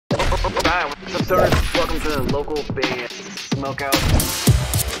Hi, what's up, stoners? Welcome to the local band Smokeout.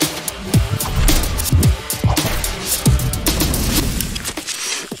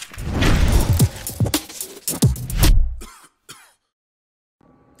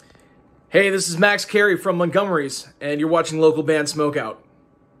 Hey, this is Max Carey from Montgomery's, and you're watching local band Smokeout.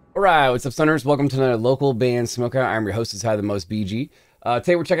 Alright, what's up, Sunners? Welcome to another local band Smokeout. I'm your host, the most BG.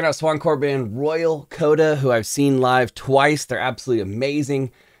 Today we're checking out Swancore band Royal Coda, who I've seen live twice. They're absolutely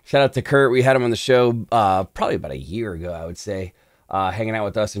amazing. Shout out to Kurt. We had him on the show probably about a year ago, I would say, hanging out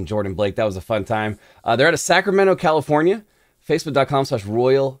with us and Jordan Blake. That was a fun time. They're out of Sacramento, California.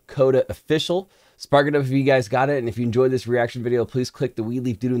 Facebook.com/Royal Coda Official. Spark it up if you guys got it, and if you enjoyed this reaction video, please click the weed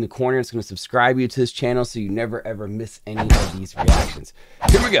leaf doodle in the corner. It's going to subscribe you to this channel so you never ever miss any of these reactions.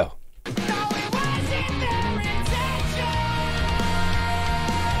 Here we go.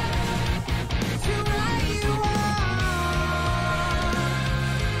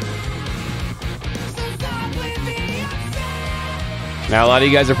 Now, a lot of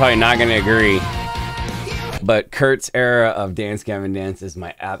you guys are probably not going to agree, but Kurt's era of Dance Gavin Dance is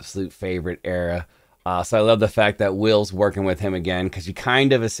my absolute favorite era. So I love the fact that Will's working with him again, because you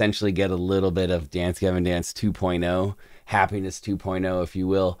kind of essentially get a little bit of Dance Gavin Dance 2.0, Happiness 2.0, if you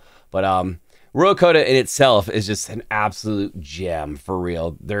will. But Royal Coda in itself is just an absolute gem, for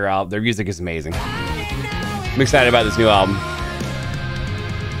real. Their music is amazing. I'm excited about this new album.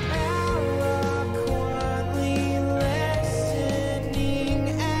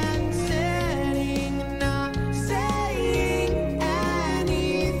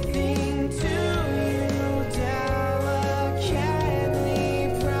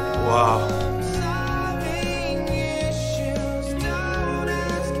 Wow.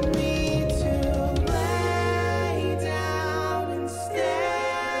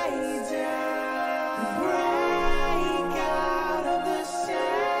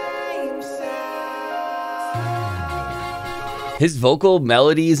 His vocal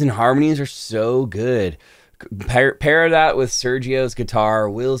melodies and harmonies are so good. Pair that with Sergio's guitar,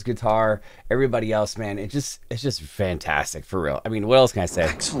 Will's guitar, everybody else, man. It's just fantastic, for real. I mean, what else can I say?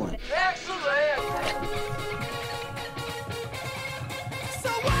 Excellent. Excellent. So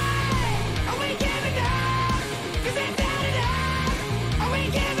why are we giving up? 'Cause it's not enough. Are we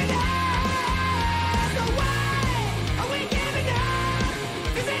giving up? So why are we giving up?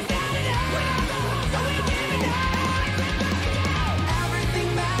 'Cause it's not enough. Are we giving up? Everything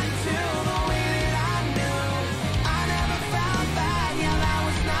back to the way that I knew. I never felt bad, yeah, that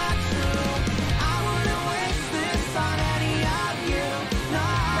was not true. I wouldn't wish this on any of you. No.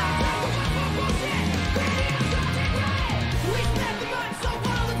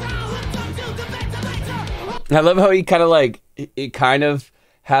 I love how he kind of like, it kind of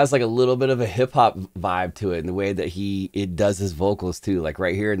has like a little bit of a hip hop vibe to it, in the way that it does his vocals too. Like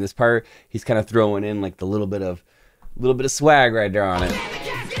right here in this part, he's kind of throwing in like the little bit of swag right there on it.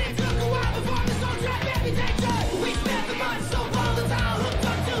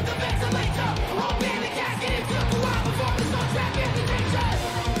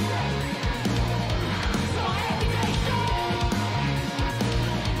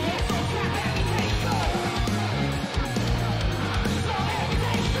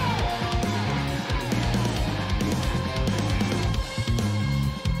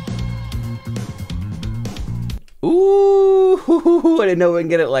 Ooh, I didn't know we can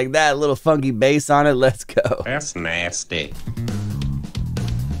get it like that. A little funky bass on it. Let's go. That's nasty.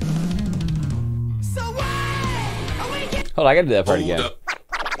 Hold on, I gotta do that part again.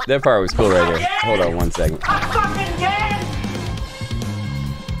 That part was cool right there. Hold on 1 second.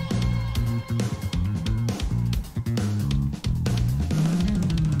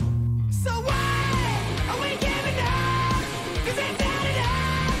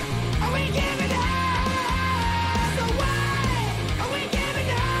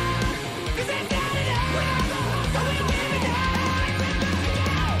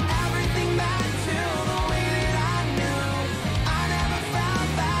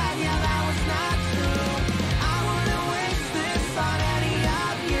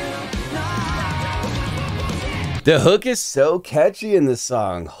 The hook is so catchy in this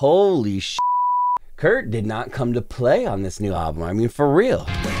song. Holy sh**. Kurt did not come to play on this new album. I mean, for real.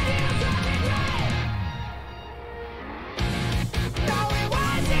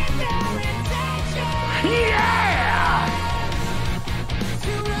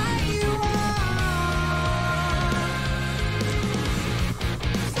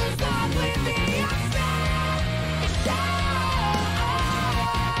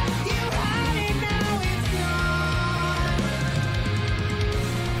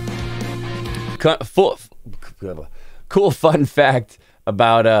 Cool fun fact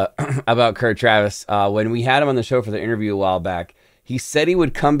about about Kurt Travis. When we had him on the show for the interview a while back, he said he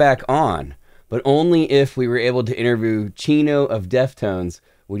would come back on, but only if we were able to interview Chino of Deftones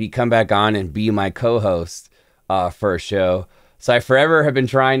would he come back on and be my co-host for a show. So I forever have been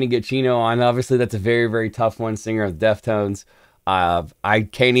trying to get Chino on. Obviously, that's a very, very tough one, singer of Deftones. I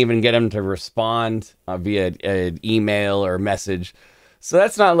can't even get him to respond via an email or message. So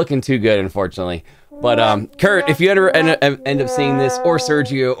that's not looking too good, unfortunately. But Kurt, if you ever end up seeing this, or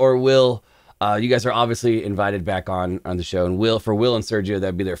Sergio or Will, you guys are obviously invited back on the show. And for Will and Sergio,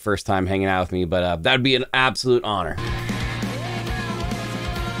 that'd be their first time hanging out with me. But that'd be an absolute honor.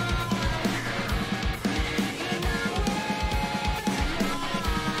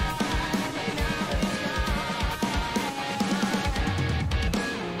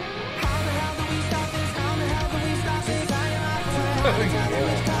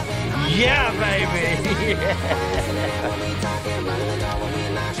 Yeah, baby.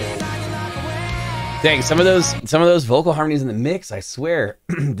 Dang, some of those vocal harmonies in the mix, I swear,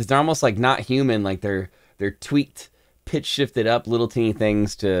 they're almost like not human. Like they're tweaked, pitch shifted up, little teeny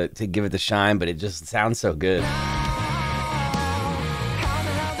things to give it the shine, but it just sounds so good.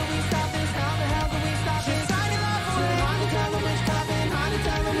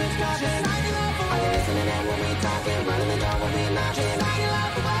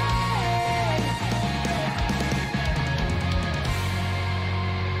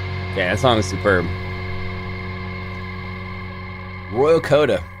 Yeah, that song is superb. Royal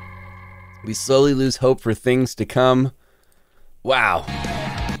Coda. We slowly lose hope for things to come. Wow.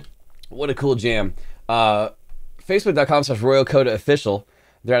 What a cool jam. Facebook.com/Royal Coda official.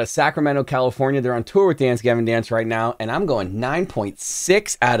 They're out of Sacramento, California. They're on tour with Dance Gavin Dance right now, and I'm going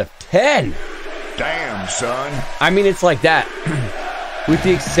 9.6 out of 10. Damn, son. I mean, it's like that. With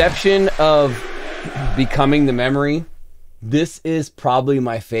the exception of Becoming the Memory, this is probably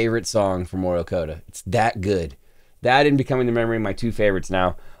my favorite song from Royal Coda. It's that good. That and Becoming the Memory, my two favorites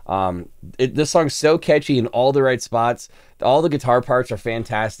now. This song's so catchy in all the right spots. All the guitar parts are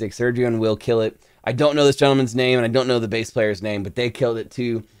fantastic. Sergio and Will kill it. I don't know this gentleman's name, and I don't know the bass player's name, but they killed it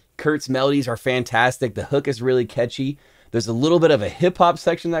too. Kurt's melodies are fantastic. The hook is really catchy. There's a little bit of a hip-hop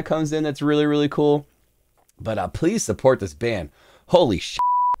section that comes in that's really, really cool. But please support this band. Holy shit.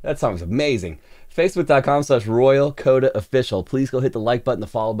 That song's amazing. Facebook.com/Royal Coda official. Please go hit the like button, the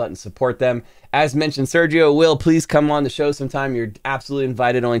follow button, support them. As mentioned, Sergio, Will, please come on the show sometime. You're absolutely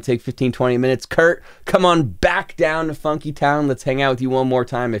invited. Only take 15-20 minutes. Kurt, come on back down to Funky Town. Let's hang out with you one more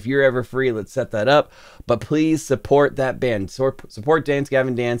time. If you're ever free, let's set that up. But please support that band. Support Dance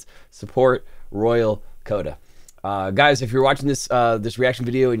Gavin Dance. Support Royal Coda. Guys, if you're watching this this reaction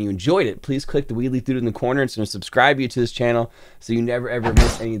video and you enjoyed it, please click the Wheelie Dude in the corner. It's going to subscribe you to this channel so you never ever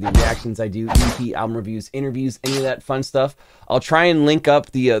miss any of the reactions I do, EP, album reviews, interviews, any of that fun stuff. I'll try and link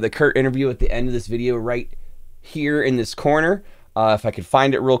up the Kurt interview at the end of this video right here in this corner, if I could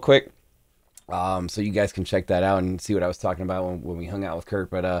find it real quick, so you guys can check that out and see what I was talking about when we hung out with Kurt.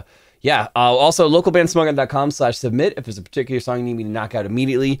 But yeah, also localbandsmokeout.com/submit if there's a particular song you need me to knock out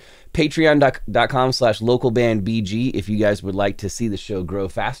immediately. Patreon.com/localbandbg if you guys would like to see the show grow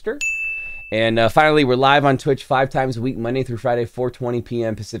faster. And finally, we're live on Twitch 5 times a week, Monday through Friday, 4:20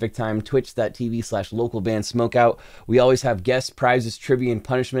 p.m. Pacific time, twitch.tv/localbandsmokeout. We always have guests, prizes, trivia, and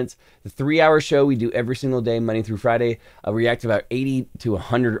punishments. The 3-hour show we do every single day, Monday through Friday. We react to about 80 to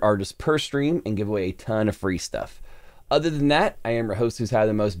 100 artists per stream and give away a ton of free stuff. Other than that, I am your host who's had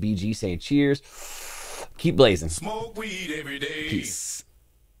the most BG, saying cheers. Keep blazing. Smoke weed every day. Peace.